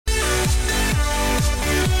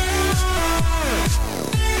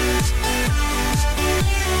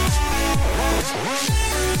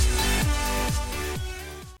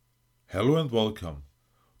Hello and welcome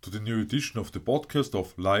to the new edition of the podcast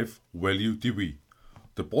of Life Value TV,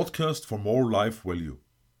 the podcast for more life value.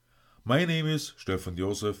 My name is Stefan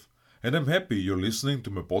Josef and I'm happy you're listening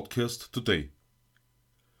to my podcast today.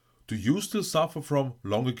 Do you still suffer from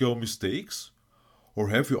long ago mistakes, or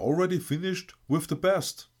have you already finished with the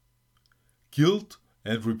past? Guilt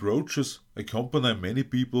and reproaches accompany many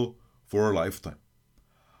people for a lifetime.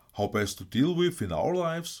 How best to deal with in our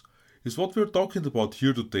lives is what we're talking about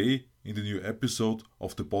here today in the new episode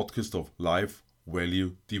of the podcast of Life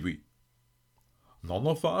Value TV. None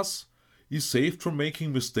of us is saved from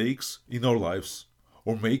making mistakes in our lives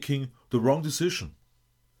or making the wrong decision.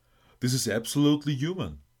 This is absolutely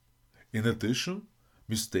human. In addition,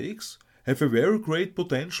 mistakes have a very great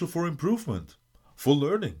potential for improvement, for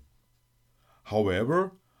learning.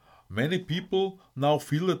 However, many people now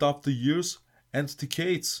feel that after years and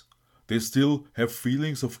decades, they still have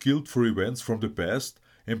feelings of guilt for events from the past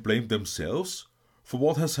and blame themselves for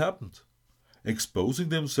what has happened, exposing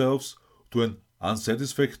themselves to an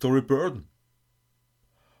unsatisfactory burden.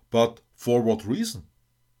 But for what reason?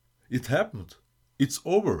 It happened. It's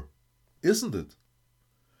over, isn't it?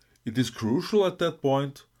 It is crucial at that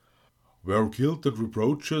point, where guilt and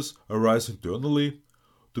reproaches arise internally,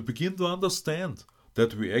 to begin to understand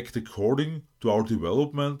that we act according to our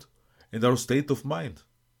development and our state of mind.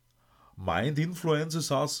 Mind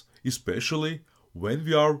influences us especially when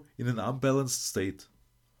we are in an unbalanced state,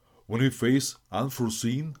 when we face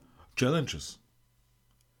unforeseen challenges.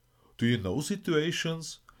 Do you know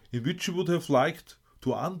situations in which you would have liked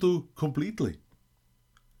to undo completely?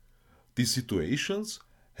 These situations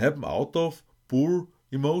happen out of poor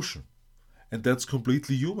emotion, and that's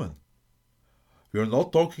completely human. We are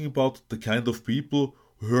not talking about the kind of people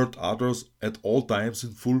who hurt others at all times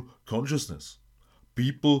in full consciousness.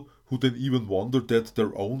 People who then even wonder that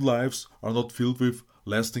their own lives are not filled with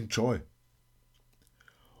lasting joy.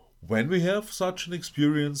 When we have such an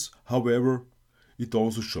experience, however, it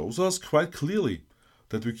also shows us quite clearly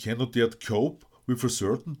that we cannot yet cope with a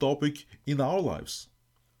certain topic in our lives,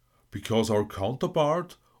 because our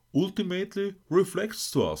counterpart ultimately reflects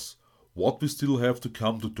to us what we still have to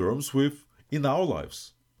come to terms with in our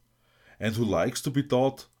lives, and who likes to be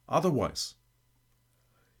taught otherwise.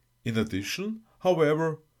 In addition,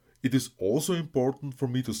 however, it is also important for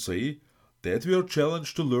me to say that we are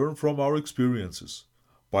challenged to learn from our experiences,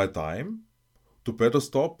 by time, to better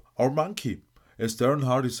stop our monkey, as Darren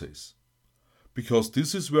Hardy says. Because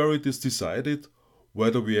this is where it is decided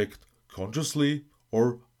whether we act consciously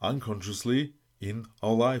or unconsciously in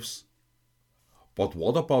our lives. But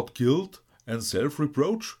what about guilt and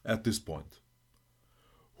self-reproach at this point?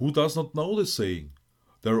 Who does not know the saying,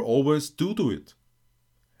 "There always do it"?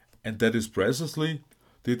 And that is precisely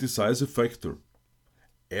the decisive factor.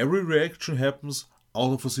 Every reaction happens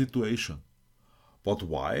out of a situation. But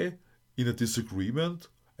why, in a disagreement,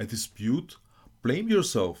 a dispute, blame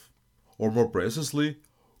yourself? Or more precisely,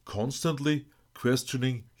 constantly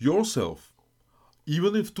questioning yourself,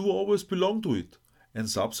 even if two always belong to it, and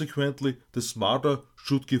subsequently the smarter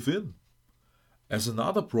should give in. As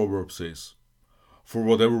another proverb says, for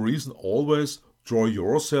whatever reason always draw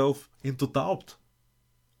yourself into doubt.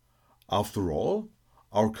 After all,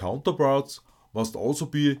 our counterparts must also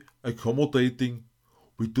be accommodating.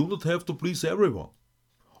 We do not have to please everyone.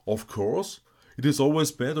 Of course, it is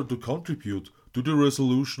always better to contribute to the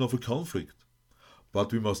resolution of a conflict.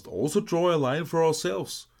 But we must also draw a line for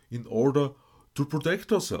ourselves in order to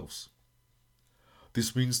protect ourselves.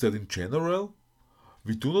 This means that in general,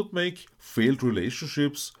 we do not make failed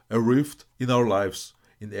relationships a rift in our lives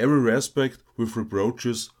in every aspect with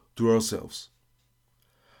reproaches to ourselves.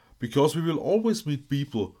 Because we will always meet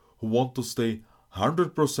people who want to stay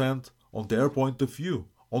 100% on their point of view,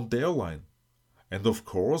 on their line. And of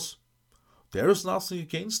course, there is nothing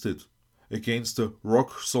against it, against a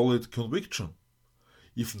rock-solid conviction.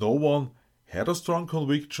 If no one had a strong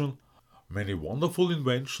conviction, many wonderful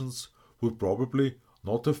inventions would probably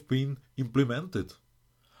not have been implemented.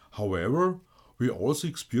 However, we also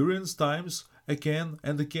experience times again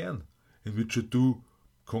and again in which a too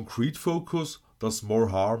concrete focus does more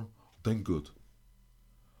harm than good.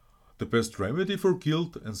 The best remedy for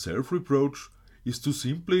guilt and self-reproach is to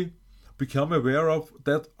simply become aware of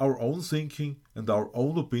that our own thinking and our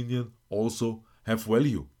own opinion also have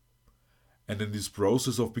value. And in this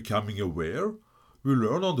process of becoming aware, we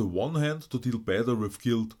learn on the one hand to deal better with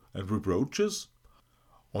guilt and reproaches,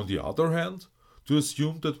 on the other hand to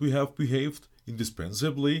assume that we have behaved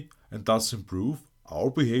indispensably and thus improve our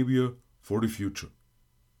behavior for the future.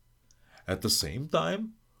 At the same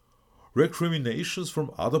time, recriminations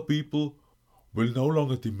from other people will no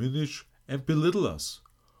longer diminish and belittle us.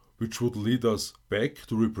 which would lead us back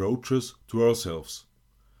to reproaches to ourselves.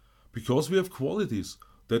 Because we have qualities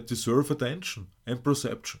that deserve attention and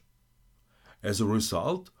perception. As a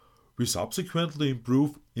result, we subsequently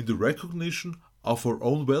improve in the recognition of our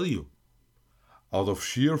own value. Out of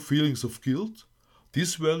sheer feelings of guilt,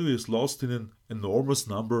 this value is lost in an enormous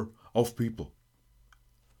number of people.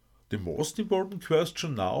 The most important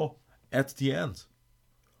question now, at the end: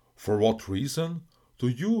 for what reason do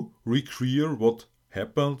you recreate what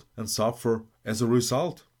happened and suffer as a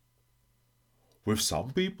result? With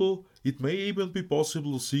some people, it may even be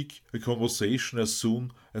possible to seek a conversation as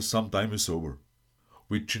soon as some time is over,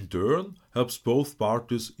 which in turn helps both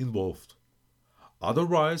parties involved.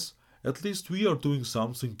 Otherwise, at least we are doing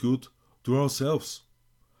something good to ourselves,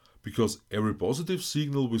 because every positive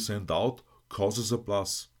signal we send out causes a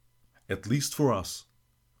plus, at least for us.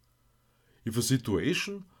 If a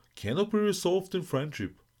situation cannot be resolved in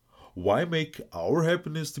friendship, why make our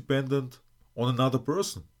happiness dependent on another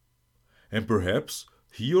person? And perhaps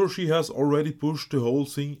he or she has already pushed the whole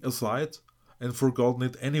thing aside and forgotten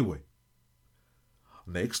it anyway.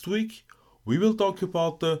 Next week, we will talk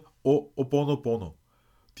about the Ho'oponopono,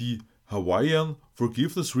 the Hawaiian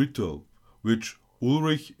forgiveness ritual, which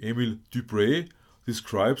Ulrich Emil Dupré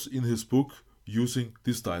describes in his book using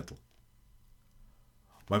this title.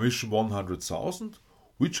 My Mission 100,000,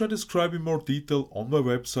 which I describe in more detail on my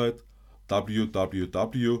website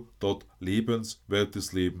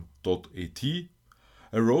www.lebenswertesleben.at,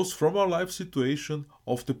 arose from our life situation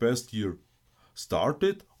of the past year,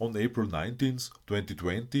 started on April 19,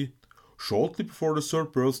 2020, shortly before the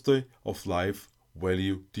third birthday of Life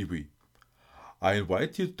Value TV. I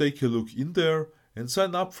invite you to take a look in there and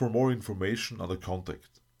sign up for more information under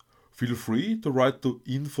contact. Feel free to write to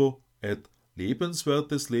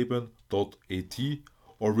info@lebenswertesleben.at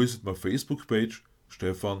or visit my Facebook page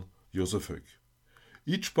Stefan Josef Höck.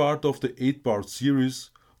 Each part of the 8-part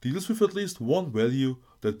series deals with at least one value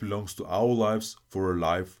that belongs to our lives for a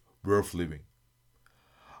life worth living.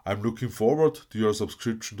 I'm looking forward to your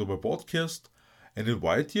subscription to my podcast and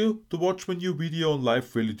invite you to watch my new video on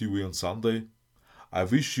Life Value TV on Sunday. I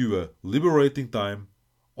wish you a liberating time.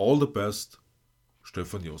 All the best,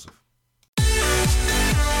 Stefan Josef.